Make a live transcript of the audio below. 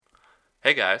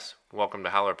Hey guys, welcome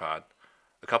to HowlerPod.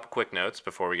 A couple quick notes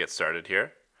before we get started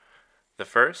here. The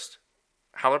first,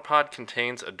 HowlerPod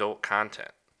contains adult content.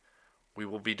 We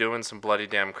will be doing some bloody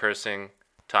damn cursing,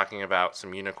 talking about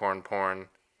some unicorn porn,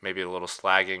 maybe a little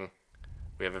slagging.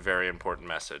 We have a very important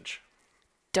message.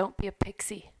 Don't be a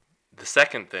pixie. The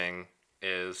second thing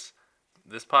is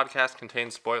this podcast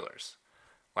contains spoilers,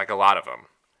 like a lot of them.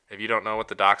 If you don't know what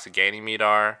the docs of Ganymede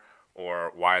are,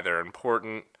 or why they're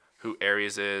important, who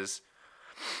Ares is,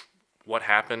 what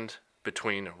happened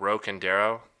between Roke and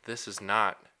Darrow, this is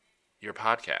not your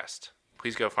podcast.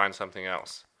 Please go find something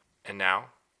else. And now,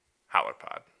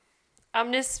 HowlerPod.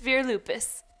 Omnis vir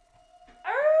lupus.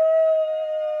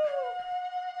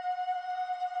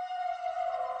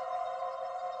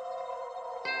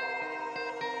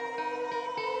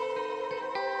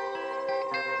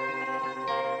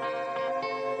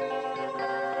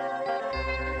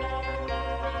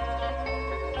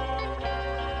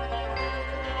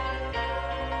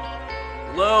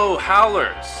 Hello,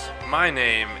 Howlers! My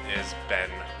name is Ben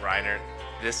Reinert.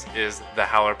 This is the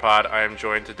HowlerPod. I am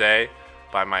joined today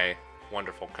by my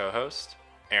wonderful co-host,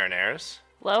 Aaron Ayers.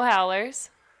 Low howlers.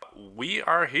 We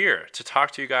are here to talk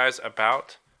to you guys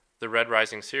about the Red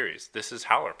Rising series. This is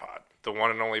HowlerPod, the one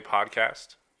and only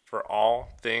podcast for all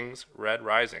things Red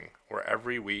Rising, where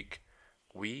every week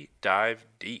we dive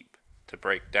deep to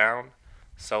break down,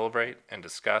 celebrate, and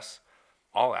discuss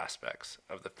all aspects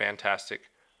of the fantastic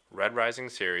Red Rising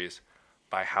series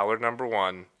by Howler number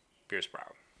 1, Pierce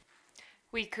Brown.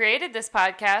 We created this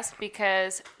podcast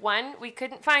because, one, we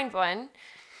couldn't find one,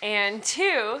 and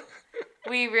two,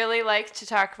 we really like to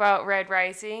talk about Red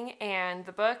Rising and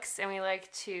the books, and we like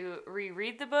to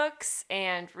reread the books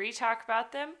and re-talk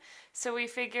about them. So we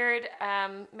figured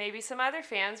maybe some other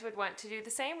fans would want to do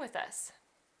the same with us.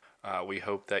 We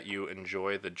hope that you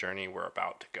enjoy the journey we're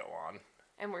about to go on.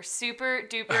 And we're super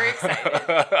duper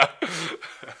excited.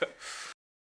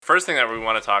 First thing that we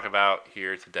want to talk about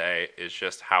here today is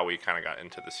just how we kind of got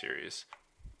into the series.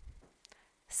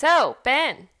 So,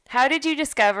 Ben, how did you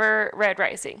discover Red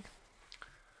Rising?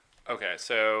 Okay,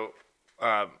 so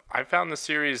I found the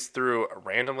series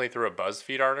randomly through a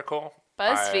BuzzFeed article.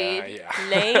 BuzzFeed? Yeah.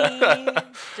 Lame.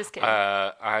 Just kidding.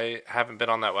 I haven't been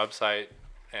on that website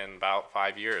in about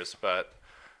 5 years, but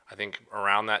I think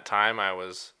around that time I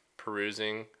was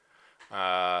perusing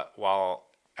while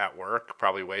at work,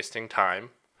 probably wasting time.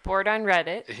 Bored on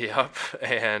Reddit. Yep,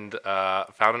 and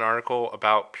found an article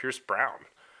about Pierce Brown.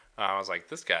 I was like,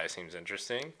 this guy seems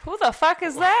interesting. Who the fuck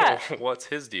is that? What's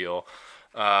his deal?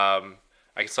 I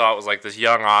saw it was like this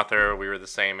young author. We were the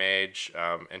same age,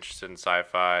 interested in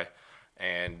sci-fi,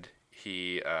 and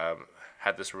he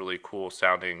had this really cool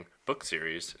sounding book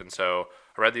series. And so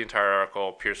I read the entire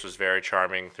article. Pierce was very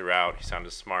charming throughout. He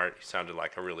sounded smart. He sounded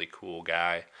like a really cool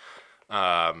guy.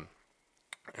 And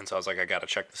so I was like, I got to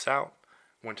check this out.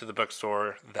 Went to the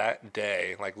bookstore that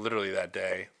day, like literally that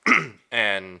day,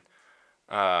 and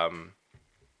bought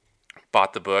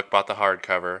the book, bought the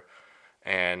hardcover,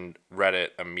 and read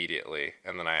it immediately.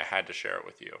 And then I had to share it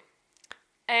with you.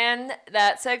 And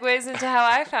that segues into how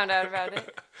I found out about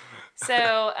it.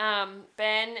 So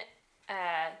Ben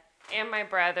and my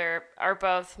brother are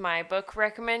both my book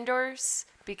recommenders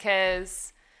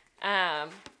because all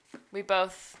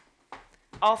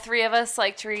three of us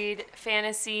like to read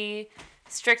fantasy,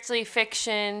 strictly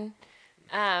fiction,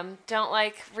 don't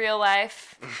like real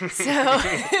life. So,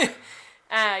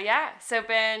 so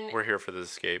Ben... We're here for the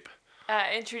escape.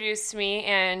 Introduced me,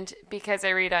 and because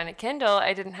I read on a Kindle,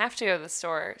 I didn't have to go to the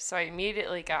store, so I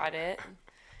immediately got it.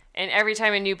 And every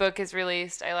time a new book is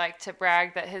released, I like to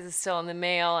brag that his is still in the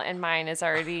mail and mine is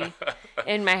already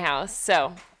in my house.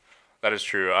 So that is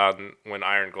true. When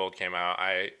Iron Gold came out,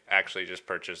 I actually just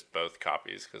purchased both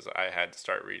copies because I had to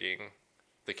start reading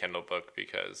the Kindle book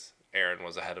because Aaron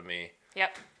was ahead of me.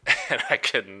 Yep. And I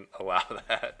couldn't allow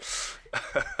that.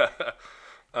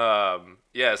 So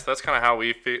that's kind of how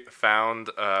we found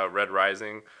Red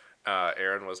Rising.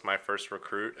 Aaron was my first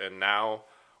recruit, and now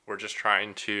we're just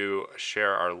trying to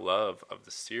share our love of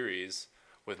the series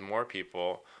with more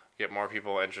people, get more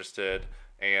people interested,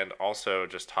 and also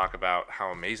just talk about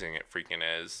how amazing it freaking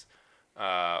is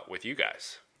with you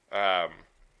guys.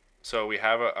 So we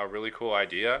have a really cool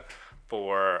idea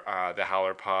for the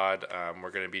HowlerPod.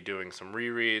 We're going to be doing some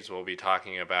rereads. We'll be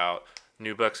talking about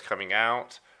new books coming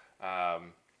out,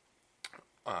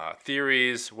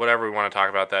 theories, whatever we want to talk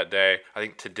about that day. I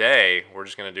think today we're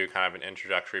just going to do kind of an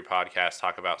introductory podcast,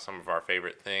 talk about some of our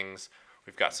favorite things.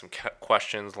 We've got some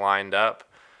questions lined up,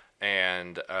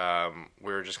 and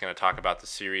we're just going to talk about the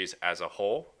series as a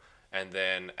whole. And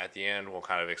then at the end, we'll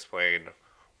kind of explain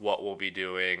what we'll be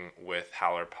doing with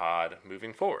HowlerPod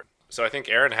moving forward. So I think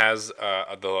Aaron has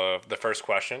the first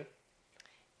question.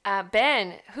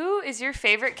 Ben, who is your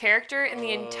favorite character in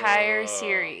the entire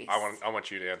series? I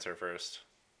want you to answer first.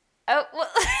 Oh, well,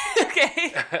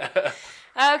 okay.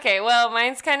 Okay, well,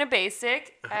 mine's kind of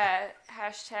basic.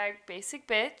 Hashtag basic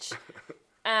bitch.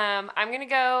 I'm going to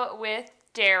go with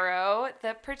Darrow,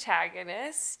 the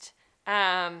protagonist.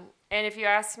 And if you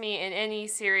ask me in any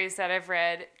series that I've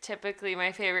read, typically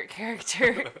my favorite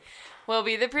character will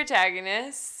be the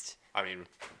protagonist. I mean,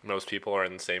 most people are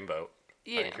in the same boat.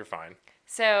 You I think know. you're fine.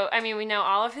 So, I mean, we know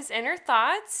all of his inner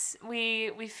thoughts.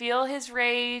 We feel his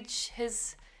rage,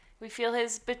 we feel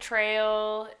his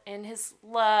betrayal and his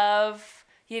love,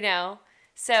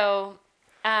 So,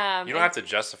 you don't have to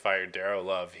justify your Darrow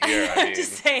love here. I mean,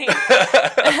 just saying.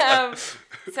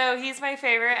 So he's my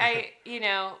favorite.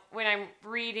 When I'm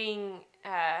reading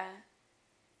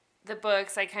the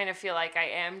books, I kind of feel like I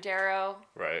am Darrow,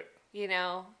 right.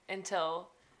 until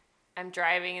I'm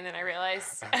driving and then I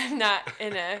realize I'm not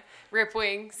in a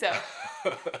Ripwing. So,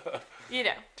 Do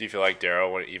you feel like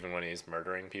Darrow even when he's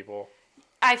murdering people?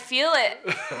 I feel it.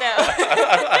 No.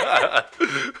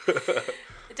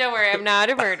 Don't worry, I'm not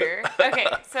a murderer. Okay,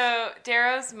 so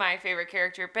Darrow's my favorite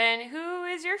character. Ben, who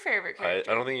is your favorite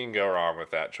character? I don't think you can go wrong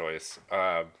with that choice.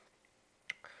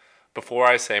 Before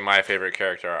I say my favorite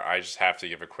character, I just have to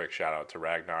give a quick shout out to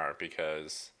Ragnar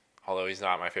because although he's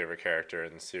not my favorite character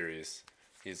in the series,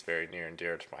 he's very near and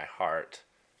dear to my heart.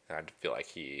 And I feel like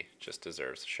he just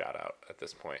deserves a shout out at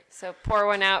this point. So pour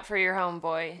one out for your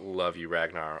homeboy. Love you,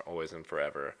 Ragnar, always and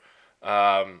forever.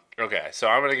 Okay, so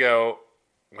I'm going to go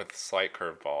with a slight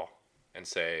curveball and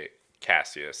say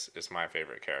Cassius is my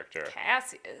favorite character.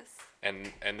 Cassius.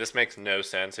 And this makes no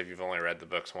sense if you've only read the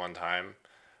books one time.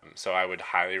 So I would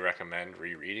highly recommend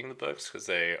rereading the books because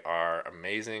they are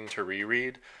amazing to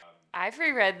reread. I've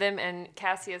reread them, and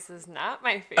Cassius is not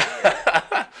my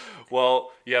favorite.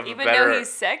 Well, you have even though he's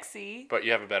sexy. But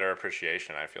you have a better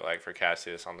appreciation, I feel like, for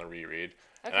Cassius on the reread.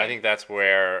 Okay. And I think that's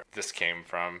where this came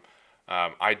from.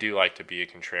 I do like to be a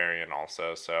contrarian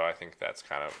also, so I think that's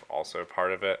kind of also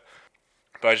part of it.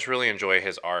 But I just really enjoy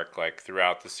his arc, like,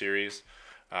 throughout the series.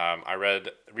 I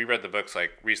reread the books,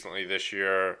 like, recently this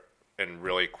year in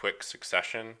really quick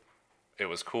succession. It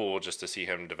was cool just to see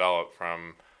him develop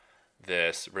from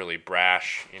this really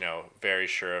brash, very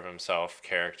sure of himself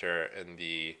character in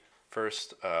the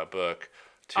first book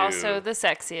to... Also the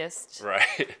sexiest.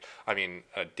 Right. I mean,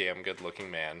 a damn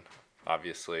good-looking man,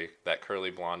 obviously. That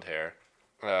curly blonde hair.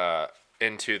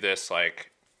 Into this,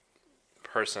 like,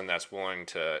 person that's willing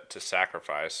to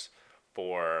sacrifice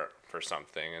for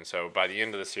something. And so by the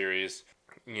end of the series,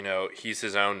 he's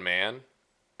his own man,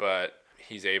 but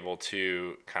he's able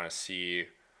to kind of see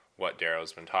what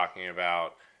Darrow's been talking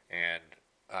about and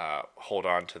hold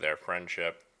on to their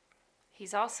friendship.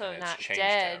 He's also not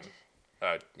dead.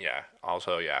 Yeah.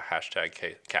 Also, yeah.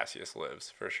 Hashtag Cassius lives,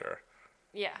 for sure.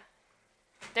 Yeah.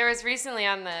 There was recently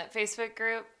on the Facebook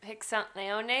group, Hicksant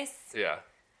Leones. Yeah.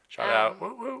 Shout out.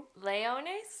 Woo woo.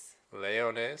 Leones?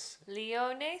 Leones?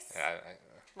 Yeah, I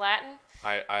Latin?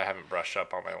 I haven't brushed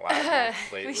up on my Latin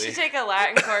lately. We should take a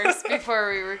Latin course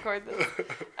before we record this.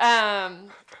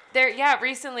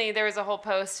 Recently there was a whole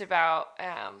post about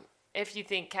if you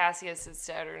think Cassius is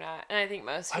dead or not, and I think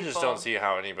most people. I just don't see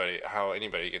how anybody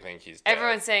can think he's dead.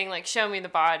 Everyone's saying like, show me the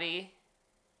body.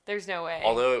 There's no way.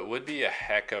 Although it would be a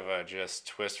heck of a just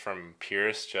twist from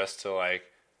Pierce just to like,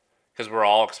 because we're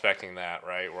all expecting that,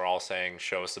 right? We're all saying,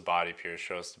 show us the body, Pierce,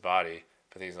 show us the body.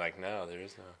 But he's like, no, there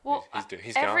is no. Well,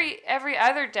 he's gone. Every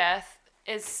other death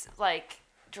is like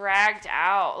dragged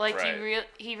out. Like right.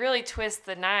 he really twists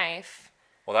the knife.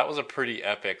 Well, that was a pretty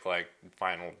epic like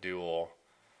final duel,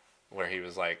 where he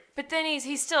was like. But then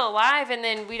he's still alive, and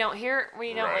then we don't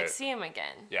right. like see him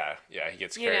again. Yeah, he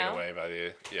gets carried away by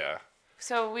the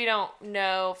So we don't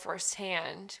know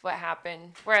firsthand what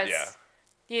happened. Whereas,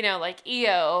 like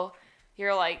EO,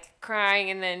 you're like crying,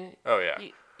 and then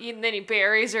and then he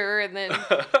buries her, and then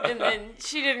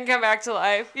she didn't come back to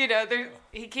life.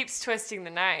 He keeps twisting the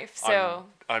knife. So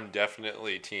I'm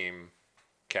definitely team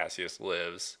Cassius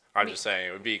lives. I'm just saying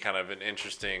it would be kind of an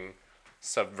interesting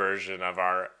subversion of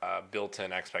our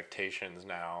built-in expectations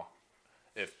now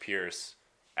if Pierce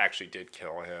actually did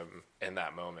kill him in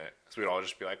that moment. Because we'd all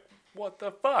just be like, what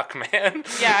the fuck, man?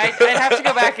 Yeah, I'd have to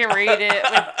go back and read it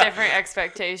with different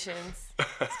expectations.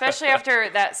 Especially after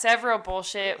that Severo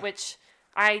bullshit, which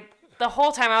the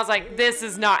whole time I was like, this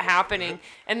is not happening.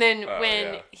 And then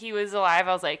when he was alive,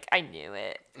 I was like, I knew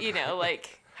it.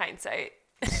 Like hindsight.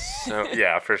 So,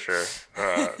 yeah, for sure.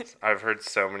 I've heard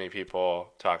so many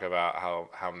people talk about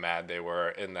how mad they were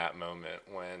in that moment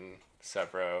when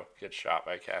Severo gets shot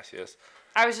by Cassius.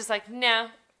 I was just like, no,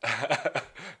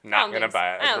 Not gonna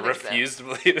buy it. I refuse to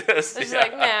believe this. It's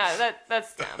like, nah,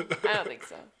 that's dumb. I don't think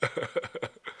so.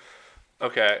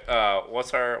 Okay,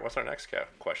 what's our next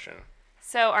question?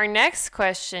 So our next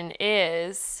question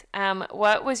is,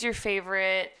 what was your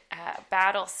favorite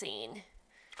battle scene?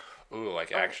 Ooh,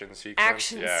 like action sequence?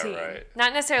 Action scene. Right.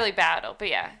 Not necessarily battle, but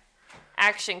yeah.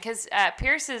 Action. Because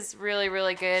Pierce is really,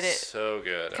 really good at... So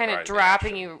good. Kind of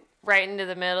dropping you right into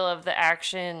the middle of the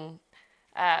action,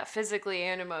 physically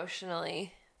and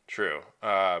emotionally. True.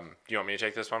 Do you want me to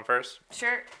take this one first?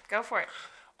 Sure. Go for it.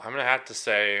 I'm going to have to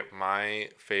say my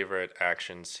favorite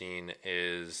action scene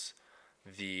is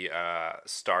the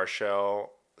Star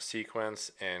Shell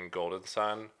sequence in Golden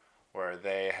Sun, where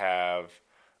they have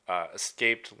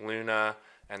escaped Luna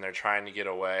and they're trying to get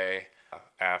away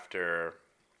after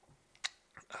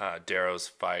Darrow's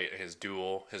fight, his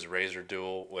razor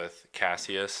duel with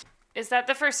Cassius. Is that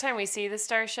the first time we see the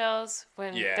Star Shells?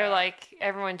 When they're like,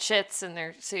 everyone shits in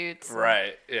their suits?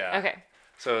 Right, yeah. Okay.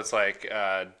 So it's like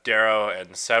Darrow and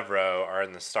Severo are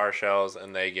in the Star Shells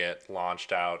and they get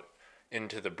launched out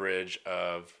into the bridge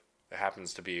of, it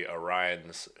happens to be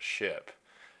Orion's ship.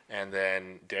 And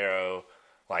then Darrow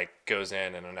goes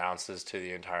in and announces to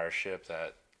the entire ship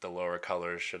that the lower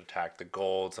colors should attack the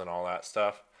golds and all that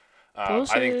stuff. I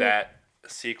think that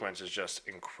sequence is just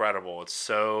incredible. It's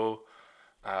so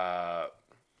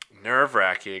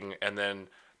nerve-wracking, and then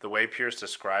the way Pierce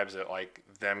describes it, like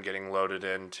them getting loaded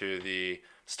into the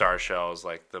Star Shells,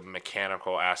 like the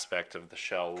mechanical aspect of the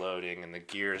shell loading and the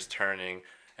gears turning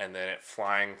and then it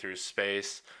flying through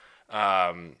space,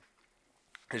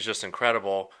 is just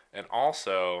incredible. And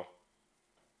also,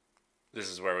 this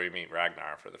is where we meet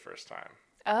Ragnar for the first time.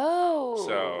 Oh.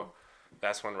 So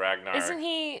that's when Ragnar... Isn't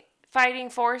he fighting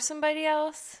for somebody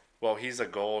else? Well, he's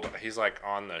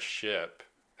on the ship,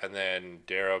 and then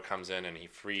Darrow comes in and he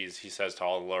says to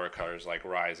all the lower colors,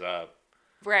 rise up.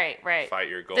 Right. Fight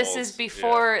your goals. This is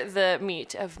before the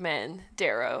meet of men,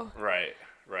 Darrow. Right.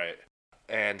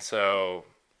 And so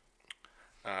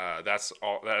that's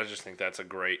all. I just think that's a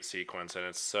great sequence, and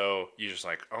it's so, you just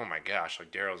oh my gosh,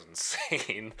 Darrow's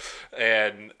insane,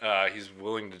 and he's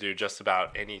willing to do just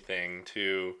about anything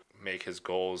to make his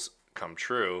goals come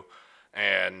true,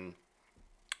 and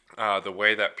the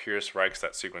way that Pierce writes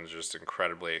that sequence is just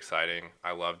incredibly exciting.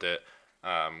 I loved it.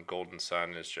 Golden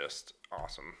Sun is just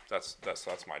awesome. That's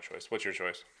my choice. What's your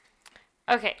choice?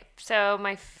 Okay, so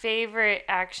my favorite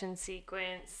action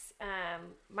sequence,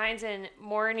 mine's in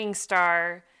Morning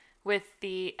Star with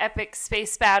the epic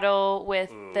space battle with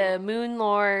the Moon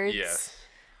Lords. Yes.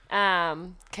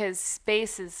 Because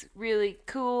space is really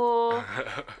cool.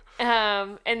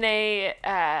 And they,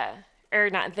 or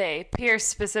not they, Pierce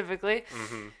specifically,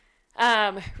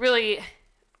 really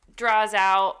draws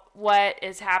out what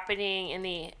is happening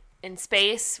in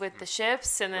space with the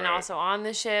ships, and then also on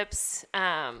the ships.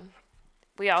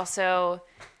 We also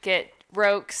get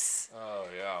Roke's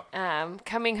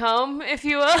coming home, if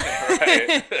you will.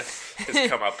 Right. His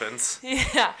comeuppance.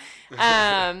 Yeah.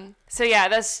 So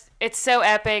yeah, it's so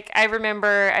epic. I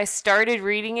remember I started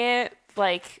reading it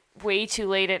way too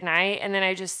late at night, and then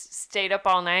I just stayed up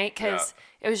all night because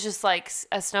it was just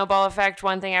a snowball effect,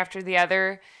 one thing after the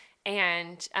other.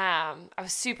 And I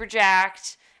was super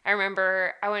jacked. I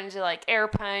remember I went into air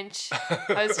punch.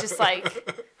 I was just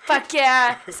fuck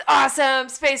yeah, it's awesome,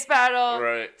 space battle.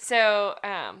 Right. So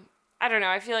I don't know.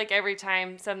 I feel like every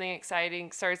time something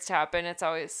exciting starts to happen, it's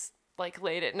always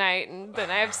late at night, and then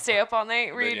I have to stay up all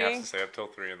night reading. Then you have to stay up till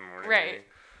 3 a.m. Right. Reading.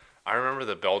 I remember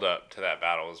the build up to that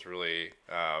battle was really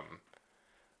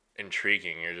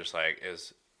intriguing. You're just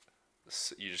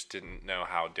you just didn't know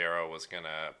how Darrow was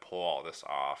gonna pull all this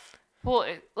off. Well,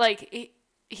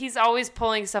 he's always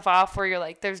pulling stuff off where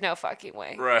you're there's no fucking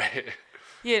way. Right.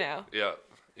 You know.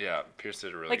 Yeah. Pierce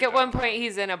did a really good at one point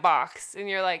he's in a box and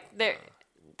you're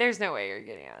there's no way you're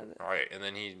getting out of it. Right, and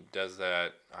then he does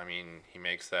that. I mean, he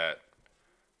makes that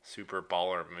super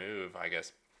baller move. I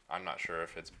guess I'm not sure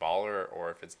if it's baller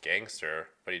or if it's gangster,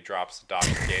 but he drops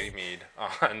Dr. Ganymede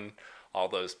on all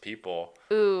those people.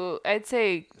 Ooh, I'd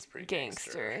say it's pretty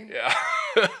gangster. Yeah.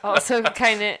 Also,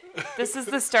 this is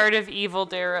the start of evil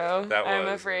Darrow. I'm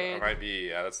afraid. It might be.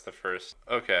 Yeah, that's the first.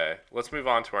 Okay, let's move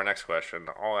on to our next question.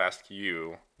 I'll ask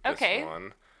you this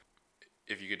one.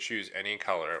 If you could choose any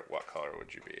color, what color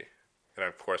would you be? And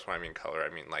of course, when I mean color,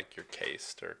 I mean your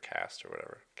caste or cast or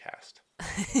whatever. Cast.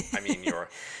 I mean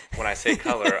when I say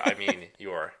color, I mean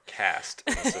your caste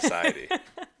in society.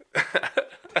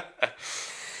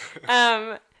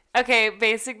 Okay,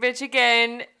 basic bitch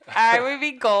again. I would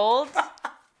be gold.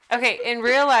 Okay, in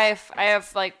real life, I have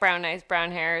nice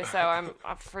brown hair, so I'm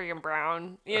freaking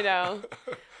brown, But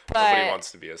nobody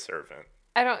wants to be a servant.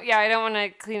 I don't want to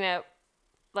clean up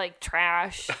like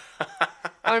trash.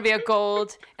 I want to be a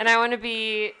gold, and I want to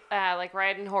be like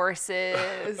riding horses,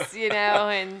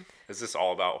 and Is this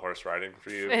all about horse riding for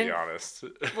you? Be honest.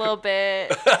 a little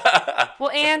bit.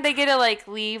 Well, and they get to like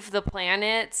leave the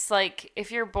planets. Like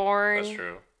if you're born, That's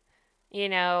true.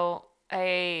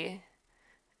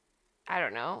 I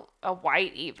don't know, a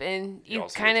white even. You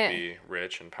also kind get of to be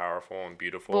rich and powerful and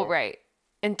beautiful. well, right,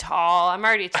 and tall. I'm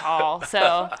already tall,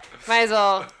 so might as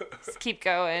well just keep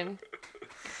going.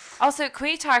 Also, can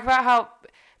we talk about how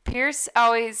Pierce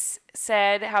always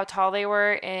said how tall they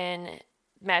were in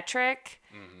metric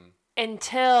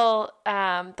until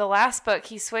the last book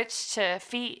he switched to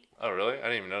feet. Oh, really? I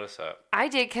didn't even notice that. I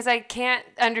did because I can't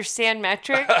understand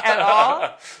metric at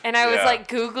all. And I was like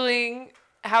Googling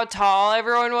how tall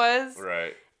everyone was.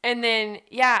 Right. And then,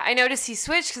 I noticed he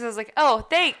switched because I was like, oh,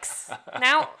 thanks.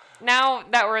 Now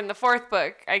that we're in the fourth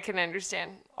book, I can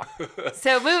understand.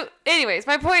 So, anyways,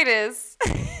 my point is,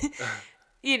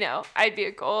 I'd be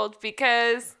a gold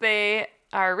because they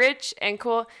are rich and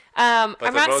cool. But I'm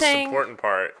the not most saying important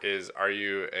part is, are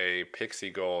you a pixie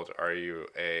gold? Are you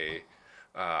a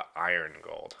iron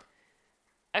gold?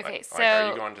 okay. So are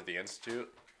you going to the institute?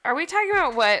 are we talking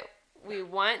about what we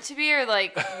want to be, or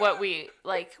like what we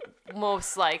like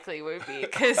most likely would be?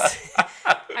 Because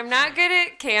I'm not good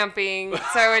at camping,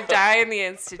 so I would die in the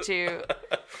institute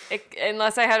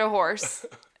unless I had a horse.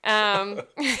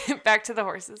 Back to the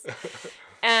horses.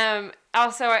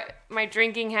 Also, my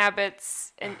drinking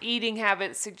habits and eating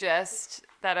habits suggest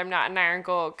that I'm not an iron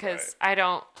gold because I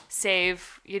don't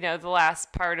save, the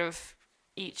last part of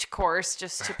each course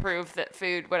just to prove that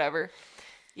food, whatever.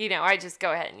 I just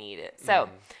go ahead and eat it. So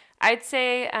I'd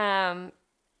say,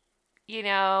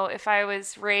 if I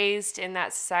was raised in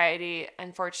that society,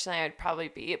 unfortunately, I'd probably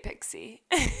be a pixie.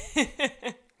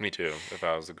 Me too, if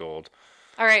I was a gold.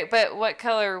 All right, but what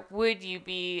color would you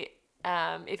be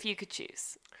if you could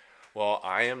choose? Well,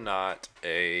 I am not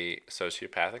a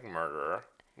sociopathic murderer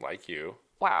like you.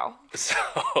 Wow.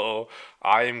 So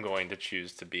I am going to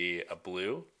choose to be a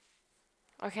blue.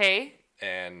 Okay.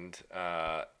 And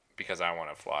because I want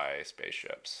to fly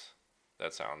spaceships.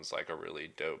 That sounds like a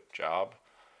really dope job.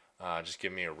 Just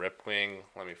give me a rip wing.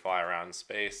 Let me fly around in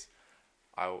space.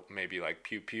 I'll maybe like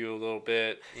pew pew a little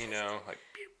bit, like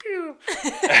pew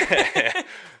pew.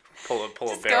 pull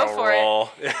a barrel roll.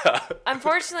 Yeah.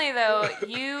 Unfortunately, though,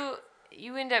 you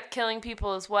end up killing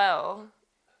people as well.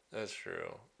 That's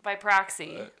true. By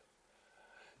proxy.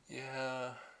 Yeah.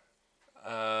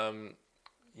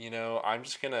 I'm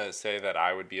just gonna say that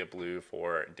I would be a blue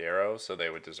for Darrow, so they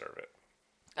would deserve it.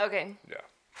 Okay. Yeah.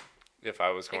 If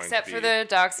I was going Except to be... for the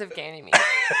Dogs of Ganymede.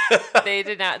 They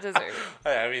did not deserve it.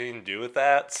 I have anything to do with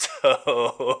that,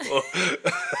 so...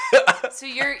 So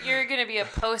you're going to be a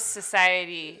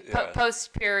post-society,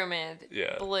 post-pyramid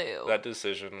blue. That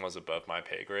decision was above my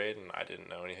pay grade, and I didn't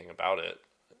know anything about it.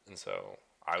 And so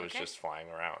I was just flying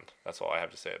around. That's all I have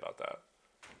to say about that.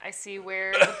 I see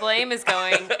where the blame is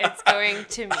going. It's going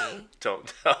to me.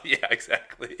 Don't tell. Yeah,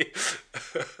 exactly.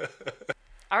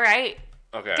 All right.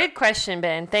 Okay. Good question,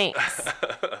 Ben. Thanks.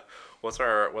 What's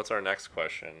our next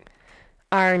question?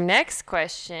 Our next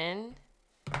question.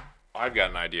 I've got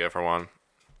an idea for one.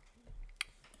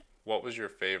 What was your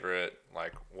favorite,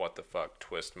 like, what the fuck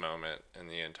twist moment in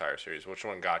the entire series? Which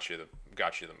one got you the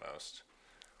most?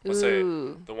 Let's say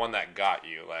the one that got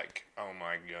you, like, oh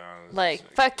my god. Like,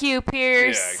 fuck you,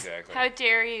 Pierce. Yeah, exactly. How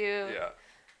dare you? Yeah.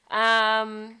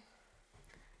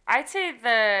 I'd say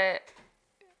the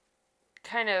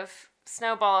kind of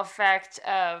snowball effect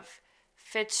of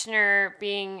Fitchner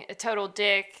being a total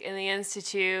dick in the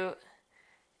Institute,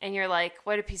 and you're like,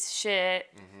 what a piece of shit.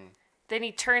 Mm-hmm. Then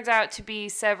he turns out to be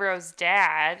Severo's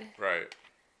dad. Right.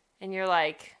 And you're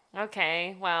like,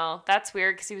 okay, well, that's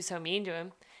weird because he was so mean to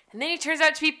him. And then he turns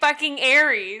out to be fucking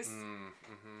Ares. Mm-hmm.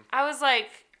 I was like,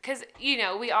 because,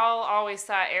 we all always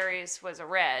thought Ares was a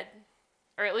red,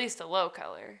 or at least a low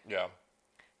color. Yeah.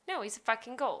 No, he's a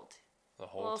fucking gold. The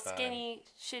whole little time. Skinny,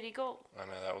 shitty gold. I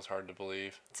know, that was hard to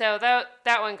believe. So that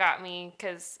one got me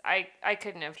because I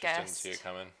couldn't have guessed. Didn't see it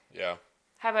coming. Yeah.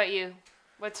 How about you?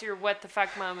 What's your what the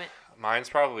fuck moment? Mine's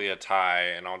probably a tie,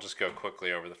 and I'll just go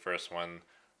quickly over the first one.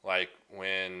 Like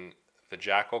when the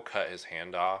Jackal cut his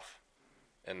hand off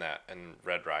in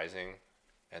Red Rising,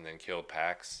 and then killed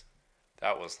Pax.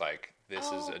 That was like,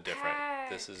 this is a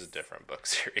different book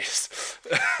series.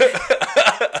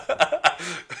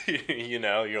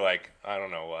 You're like, I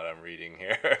don't know what I'm reading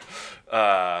here.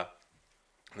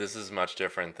 This is much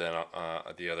different than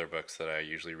the other books that I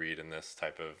usually read in this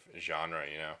type of genre,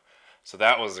 So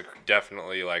that was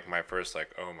definitely like my first, like,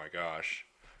 oh my gosh.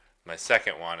 My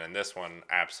second one, and this one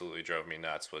absolutely drove me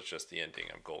nuts, was just the ending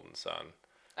of Golden Sun.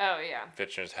 Oh yeah.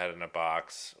 Fitchner's head in a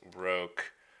box,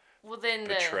 Roke Well then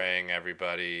betraying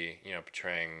everybody,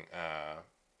 betraying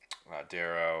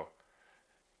Darrow.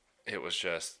 It was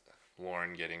just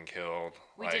Lauren getting killed.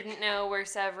 we didn't know where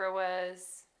Sevra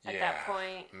was at that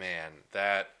point. Man,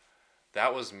 that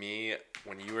was me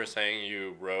when you were saying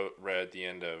you read the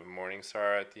end of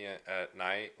Morningstar at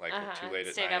night, like too late at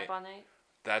night. Stayed up all night.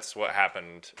 That's what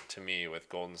happened to me with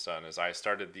Golden Sun. Is I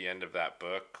started the end of that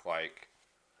book like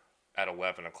at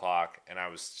 11 o'clock, and I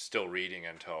was still reading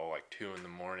until like 2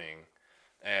 a.m,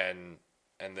 and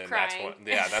then Crying.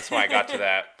 that's when I got to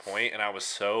that point, and I was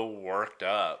so worked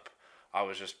up. I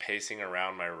was just pacing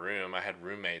around my room. I had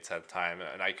roommates at the time,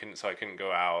 and I couldn't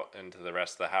go out into the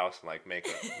rest of the house and like make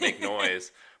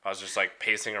noise. I was just like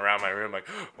pacing around my room, like,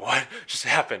 what just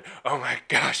happened? Oh my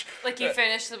gosh! Like you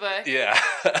finished the book. Yeah,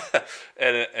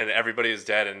 and everybody is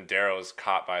dead, and Darrow's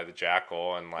caught by the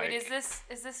jackal, and like. Wait,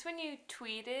 is this when you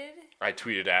tweeted? I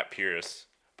tweeted at Pierce,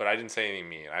 but I didn't say anything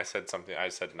mean. I said something. I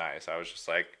said nice. I was just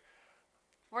like.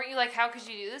 Weren't you like, how could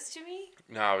you do this to me?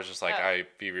 No, I was just like, I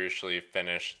feverishly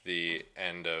finished the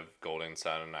end of Golden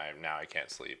Sun, and I can't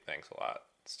sleep. Thanks a lot.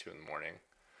 It's 2 a.m.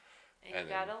 And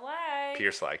you gotta lie.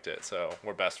 Pierce liked it, so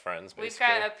we're best friends, basically.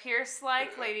 We've got a Pierce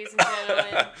like, ladies and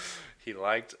gentlemen. He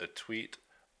liked a tweet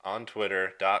on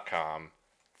Twitter.com.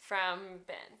 From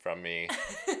Ben. From me.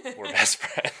 We're best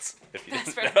friends, if you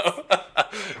Best didn't friends. know.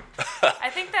 I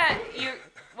think that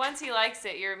once he likes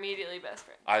it, you're immediately best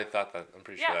friends. I thought that, I'm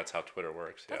pretty sure that's how Twitter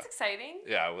works. Yeah. That's exciting.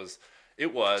 Yeah, it was.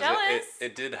 Jealous.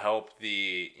 It did help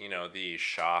the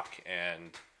shock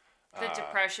and The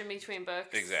depression between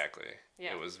books. exactly.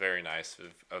 Yeah. It was very nice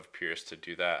of Pierce to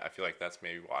do that. I feel like that's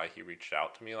maybe why he reached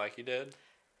out to me like he did.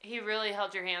 He really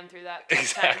held your hand through that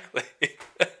Exactly.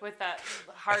 time with that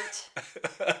heart.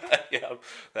 Yeah,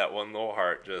 that one little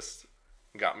heart just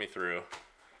got me through.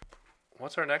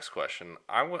 What's our next question?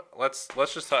 Let's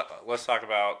talk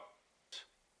about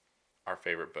our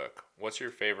favorite book. What's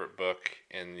your favorite book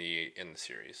in the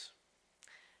series?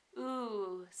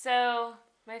 Ooh, so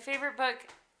my favorite book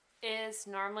is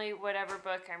normally whatever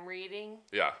book I'm reading.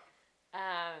 Yeah.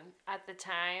 At the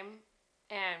time,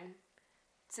 and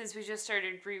since we just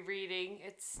started rereading,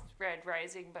 it's Red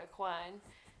Rising book 1.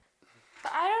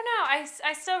 But I don't know.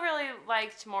 I still really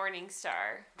liked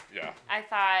Morningstar. Yeah. I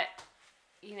thought,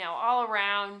 all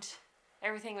around,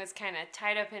 everything was kind of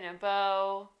tied up in a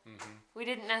bow. Mm-hmm. We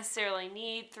didn't necessarily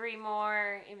need 3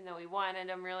 more, even though we wanted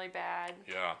them really bad.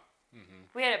 Yeah. Mm-hmm.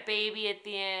 We had a baby at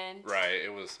the end. Right.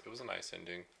 It was a nice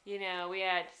ending. We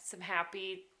had some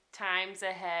happy times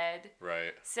ahead.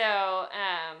 Right. So,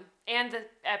 and the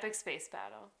epic space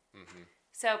battle. Mm-hmm.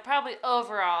 So probably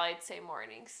overall, I'd say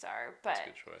Morningstar. But that's a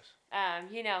good choice.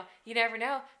 You never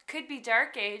know. Could be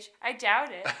Dark Age. I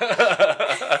doubt it.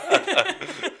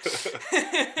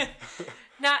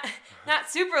 Not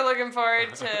super looking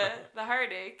forward to the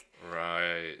heartache.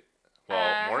 Right.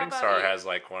 Well, Morningstar has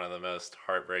like one of the most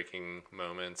heartbreaking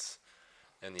moments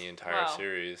in the entire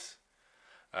series.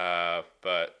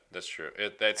 But that's true. Are you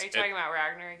talking about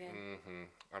Ragnar again? Mm-hmm.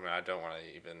 I mean, I don't want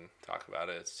to even talk about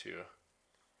it. It's too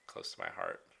close to my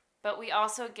heart. But we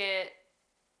also get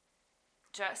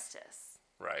justice.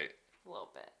 Right. A little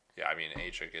bit. Yeah, I mean,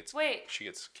 Asia she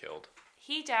gets killed.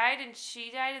 He died and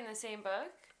she died in the same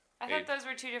book? I thought those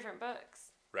were 2 different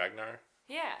books. Ragnar?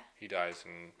 Yeah. He dies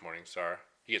in Morningstar.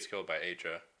 He gets killed by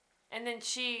Asia. And then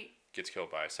she gets killed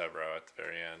by Sevro at the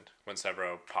very end. When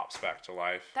Sevro pops back to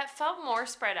life. That felt more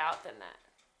spread out than that.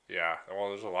 Yeah. Well,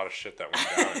 there's a lot of shit that went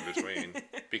down in between.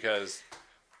 Because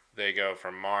they go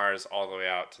from Mars all the way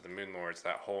out to the Moon Lords.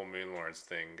 That whole Moon Lords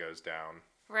thing goes down.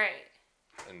 Right.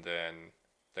 And then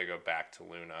they go back to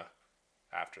Luna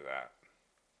after that.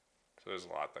 So there's a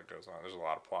lot that goes on. There's a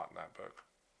lot of plot in that book.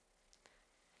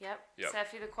 Yep.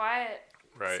 Sephi the Quiet.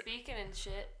 Right. Speaking and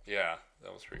shit. Yeah,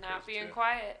 that was pretty Not being too.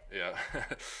 quiet. Yeah.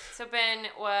 So Ben,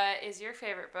 what is your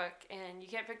favorite book? And you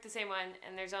can't pick the same one,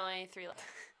 and there's only 3 left.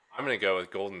 I'm going to go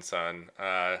with Golden Sun,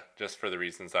 just for the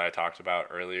reasons that I talked about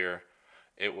earlier.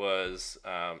 It was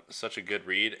such a good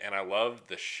read, and I loved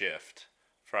the shift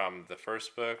from the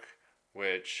first book,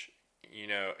 which,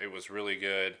 it was really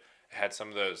good. It had some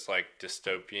of those, like,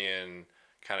 dystopian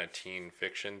kind of teen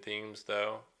fiction themes,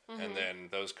 though. Mm-hmm. And then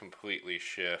those completely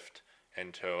shift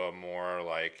into a more,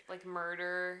 like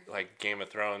murder. Like Game of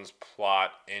Thrones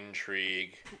plot,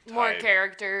 intrigue. More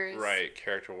characters. Right,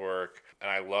 character work. And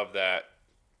I love that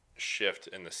shift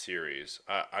in the series.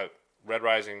 Red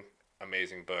Rising,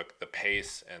 amazing book. The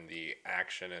pace and the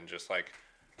action and just like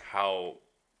how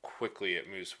quickly it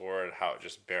moves forward, how it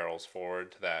just barrels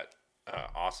forward to that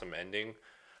awesome ending.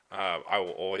 I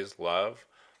will always love,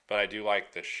 but I do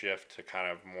like the shift to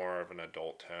kind of more of an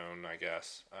adult tone, I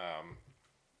guess,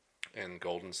 in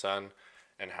Golden Sun,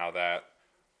 and how that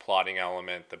plotting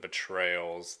element, the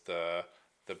betrayals, the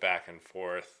back and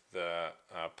forth, the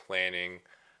planning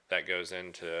that goes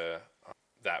into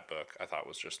that book, I thought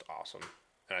was just awesome,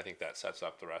 and I think that sets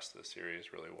up the rest of the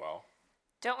series really well.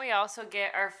 Don't we also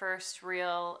get our first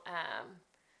real,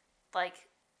 like,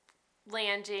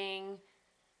 landing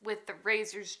with the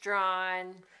razors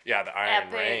drawn? Yeah, the Iron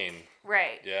epic. Rain.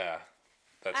 Right. Yeah.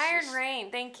 That's Iron just, Rain,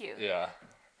 thank you. Yeah.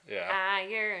 Yeah.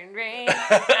 Iron Rain,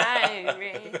 Iron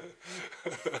Rain.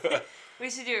 We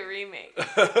should do a remake.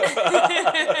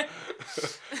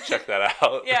 Check that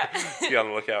out. Yeah. Be on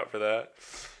the lookout for that.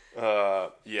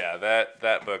 Yeah,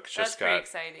 that book just That's got pretty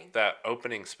exciting. that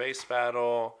opening space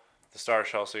battle, the Star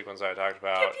Shell sequence I talked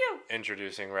about, Pew, pew.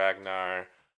 introducing Ragnar,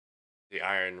 the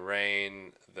Iron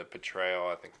Rain, the betrayal.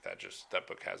 I think that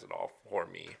book has it all for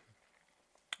me.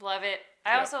 Love it.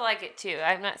 I also like it too.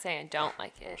 I'm not saying I don't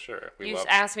like it. Well, sure. You just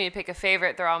asked me to pick a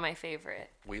favorite. They're all my favorite.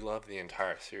 We love the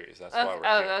entire series. That's Okay.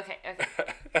 why we're here.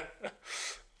 Okay.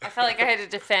 I felt like I had to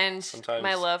defend Sometimes-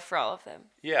 my love for all of them.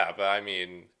 Yeah, but I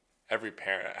mean, every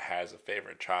parent has a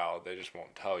favorite child. They just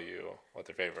won't tell you what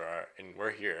their favorite are, and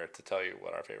we're here to tell you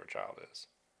what our favorite child is.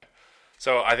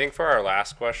 So I think for our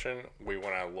last question, we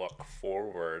want to look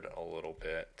forward a little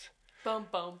bit. Bum,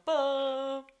 bum,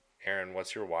 bum. Aaron,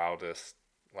 what's your wildest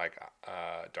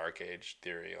Dark Age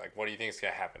theory? Like, what do you think is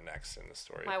gonna happen next in the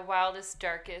story? My wildest,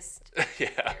 darkest Yeah.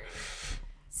 theory.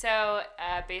 So,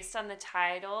 based on the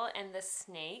title and the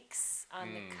snakes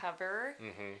on the cover,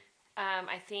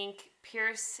 I think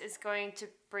Pierce is going to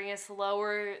bring us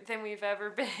lower than we've ever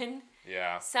been.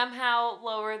 Yeah. Somehow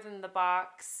lower than the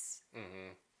box,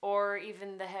 or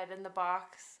even the head in the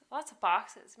box. Lots of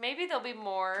boxes. Maybe there'll be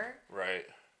more Right.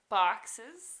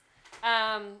 boxes.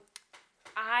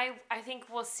 I think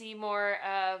we'll see more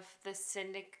of the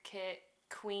Syndicate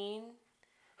Queen.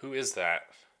 Who is that?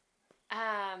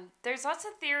 There's lots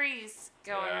of theories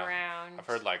going around. I've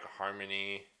heard like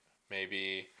Harmony,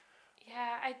 maybe.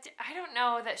 Yeah, I don't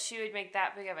know that she would make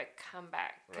that big of a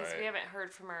comeback because we Right. haven't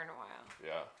heard from her in a while.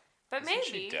 Yeah. But Isn't maybe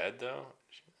she dead though?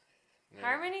 No.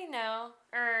 Harmony, no,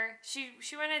 or she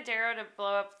wanted Darrow to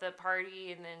blow up the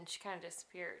party and then she kind of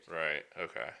disappeared. Right.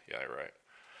 Okay. Yeah. Right.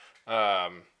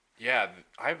 Yeah.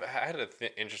 I've had an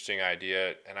interesting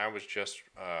idea, and I was just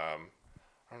I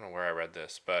don't know where I read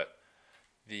this, but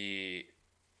in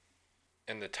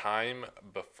the time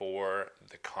before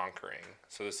the conquering,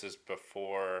 so this is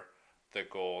before the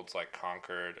Golds like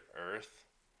conquered Earth,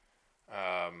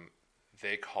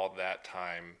 they called that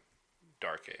time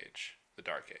Dark Age, the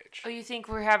Dark Age. Oh, you think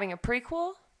we're having a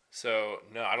prequel? So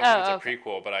no, I don't think it's okay. a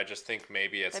prequel, but I just think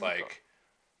maybe it's That'd be like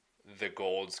the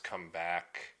Golds come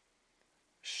back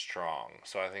strong.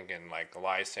 So I think in like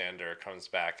Lysander comes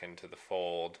back into the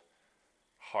fold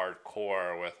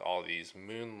hardcore with all these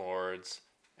Moon Lords,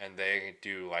 and they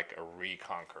do like a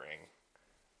reconquering,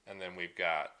 and then we've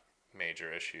got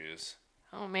major issues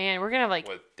Oh man, we're gonna like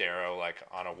with Darrow like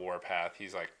on a warpath.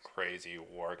 He's like crazy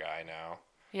war guy now.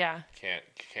 yeah. Can't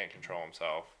control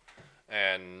himself,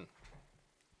 and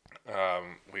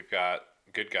we've got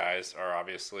good guys are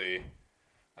obviously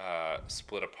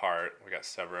split apart. We got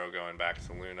Severo going back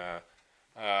to Luna.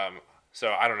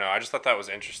 So I don't know. I just thought that was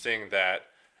interesting that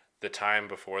the time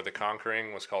before the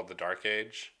conquering was called the Dark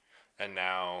Age, and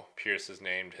now Pierce has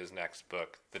named his next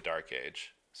book the Dark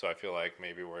Age. So I feel like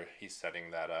maybe he's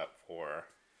setting that up for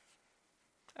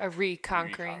A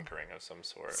reconquering. of some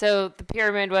sort. So the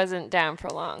pyramid wasn't down for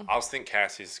long. I also think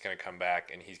Cassie's going to come back,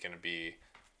 and he's going to be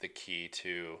the key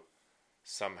to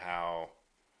somehow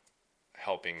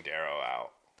helping Darrow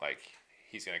out. Like,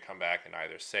 he's going to come back and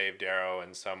either save Darrow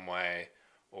in some way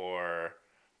or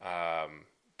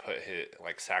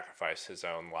sacrifice his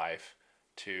own life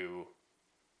to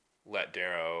let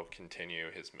Darrow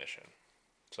continue his mission.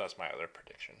 So that's my other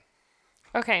prediction.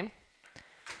 Okay.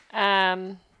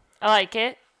 I like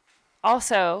it.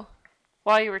 Also,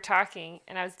 while you were talking,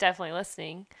 and I was definitely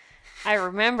listening, I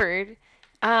remembered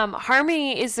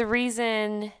Harmony is the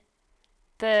reason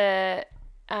the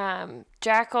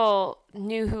Jackal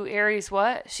knew who Ares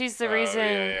was. She's the reason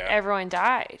everyone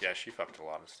died. Yeah, she fucked a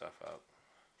lot of stuff up.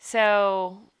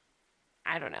 So,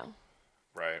 I don't know.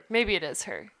 Right. Maybe it is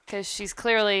her, because she's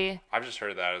clearly... I've just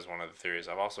heard that as one of the theories.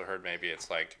 I've also heard maybe it's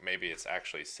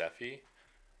actually Sephi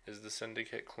is the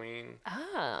Syndicate Queen.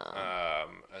 Oh.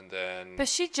 And then... But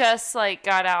she just,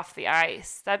 got off the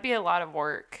ice. That'd be a lot of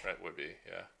work. That would be,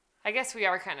 yeah. I guess we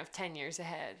are kind of 10 years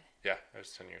ahead. Yeah,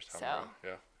 there's 10 years down the So.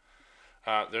 road,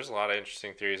 yeah. There's a lot of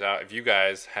interesting theories out. If you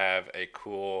guys have a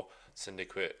cool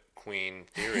Syndicate Queen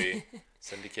theory.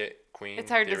 Syndicate Queen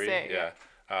It's hard to theory. say,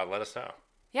 Yeah. Let us know.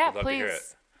 Yeah, We'd love to hear it.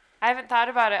 please. I haven't thought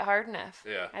about it hard enough.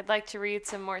 Yeah. I'd like to read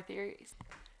some more theories.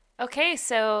 Okay,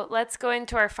 so let's go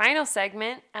into our final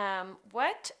segment.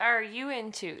 What are you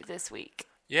into this week?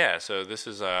 Yeah, so this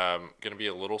is going to be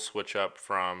a little switch up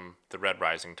from the Red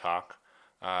Rising talk.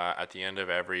 At the end of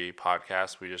every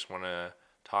podcast, we just want to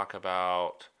talk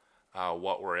about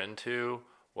what we're into,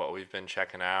 what we've been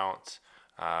checking out,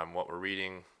 what we're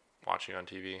reading, watching on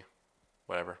TV,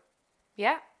 whatever.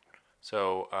 Yeah.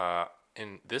 So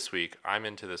in this week, I'm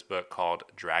into this book called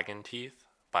Dragon Teeth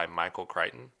by Michael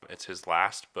Crichton. It's his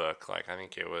last book. Like, I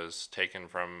think it was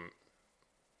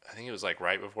like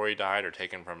right before he died or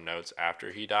taken from notes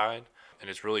after he died. And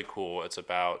it's really cool. It's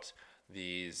about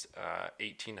these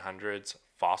 1800s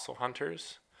fossil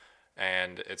hunters.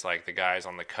 And it's like the guys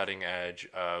on the cutting edge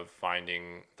of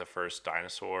finding the first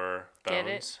dinosaur bones. Get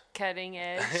it? Cutting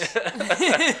edge.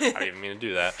 I didn't even mean to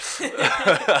do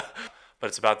that. But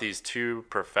it's about these two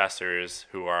professors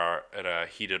who are in a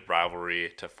heated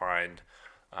rivalry to find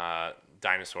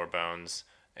dinosaur bones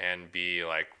and be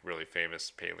like really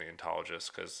famous paleontologists,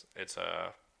 because it's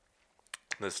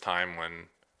this time when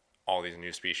all these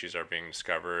new species are being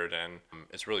discovered, and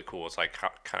it's really cool. It's like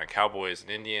kind of cowboys and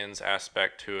Indians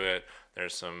aspect to it.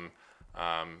 There's some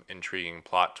intriguing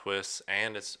plot twists,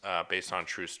 and it's based on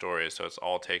true stories, so it's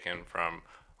all taken from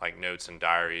like notes and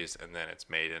diaries, and then it's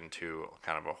made into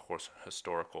kind of a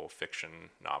historical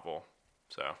fiction novel.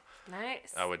 So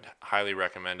Nice. I would highly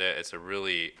recommend it. It's a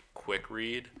really quick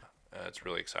read. It's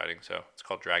really exciting. So it's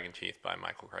called Dragon Teeth by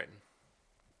Michael Crichton.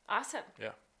 Awesome.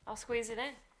 Yeah. I'll squeeze it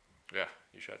in. Yeah,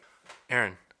 you should.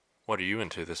 Aaron, what are you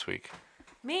into this week?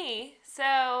 Me?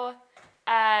 So,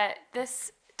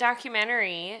 this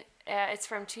documentary, it's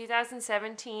from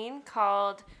 2017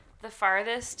 called The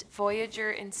Farthest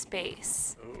Voyager in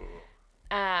Space. Ooh.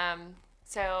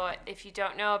 So if you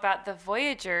don't know about the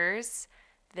Voyagers,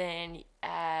 then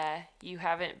you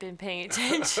haven't been paying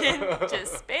attention to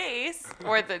space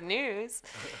or the news.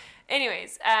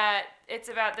 Anyways, it's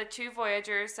about the two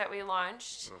Voyagers that we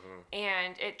launched,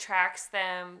 and it tracks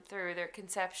them through their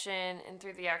conception and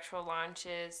through the actual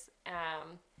launches.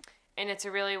 And it's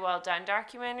a really well done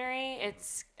documentary.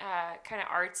 It's kind of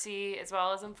artsy as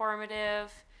well as informative,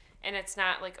 and it's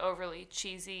not like overly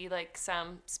cheesy like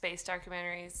some space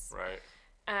documentaries. Right.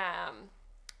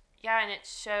 Yeah, and it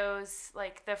shows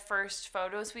like the first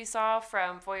photos we saw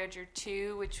from Voyager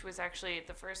 2, which was actually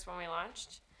the first one we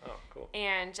launched. Oh, cool.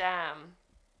 And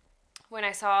when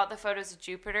I saw the photos of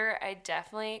Jupiter, I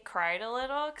definitely cried a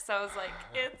little because I was like,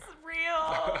 it's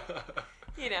real,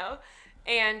 you know?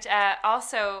 And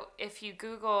also, if you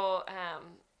Google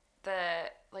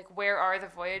where are the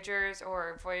Voyagers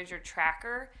or Voyager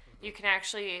tracker, you can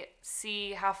actually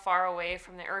see how far away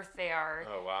from the Earth they are.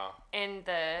 Oh, wow. And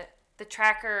the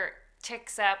tracker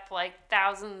ticks up like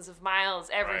thousands of miles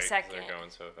every second. They're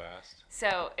going so fast.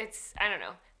 So it's, I don't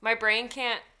know. My brain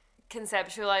can't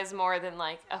conceptualize more than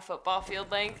like a football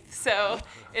field length. So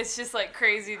it's just like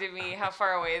crazy to me how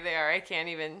far away they are. I can't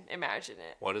even imagine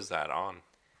it. What is that on?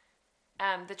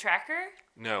 The tracker?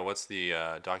 No, what's the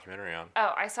documentary on?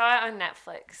 Oh, I saw it on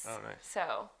Netflix. Oh, nice.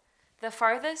 So, The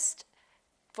Farthest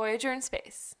Voyager in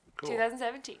Space, Cool.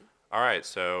 2017. All right,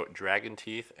 so Dragon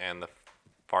Teeth and the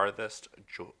Farthest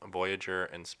Voyager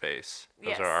in Space. Those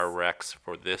Yes. are our recs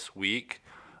for this week.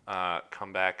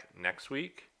 Come back next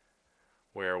week,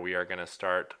 where we are going to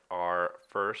start our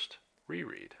first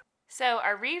reread. So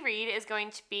our reread is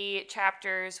going to be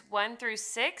chapters 1 through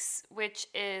 6, which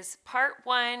is part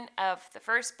 1 of the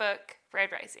first book,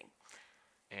 Red Rising.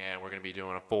 And we're going to be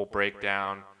doing a full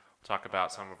breakdown. We'll talk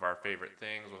about some of our favorite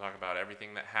things. We'll talk about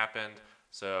everything that happened.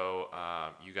 So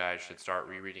you guys should start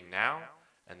rereading now.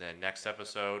 And then next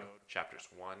episode, chapters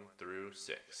 1 through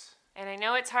 6. And I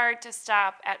know it's hard to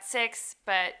stop at 6,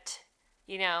 but,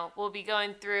 you know, we'll be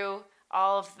going through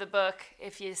all of the book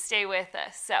if you stay with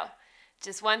us. So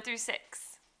just 1 through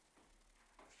 6.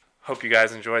 Hope you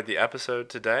guys enjoyed the episode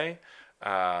today.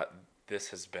 This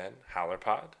has been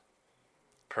HowlerPod.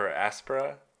 Per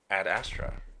aspera ad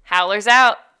astra. Howlers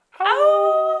out.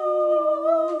 Oh!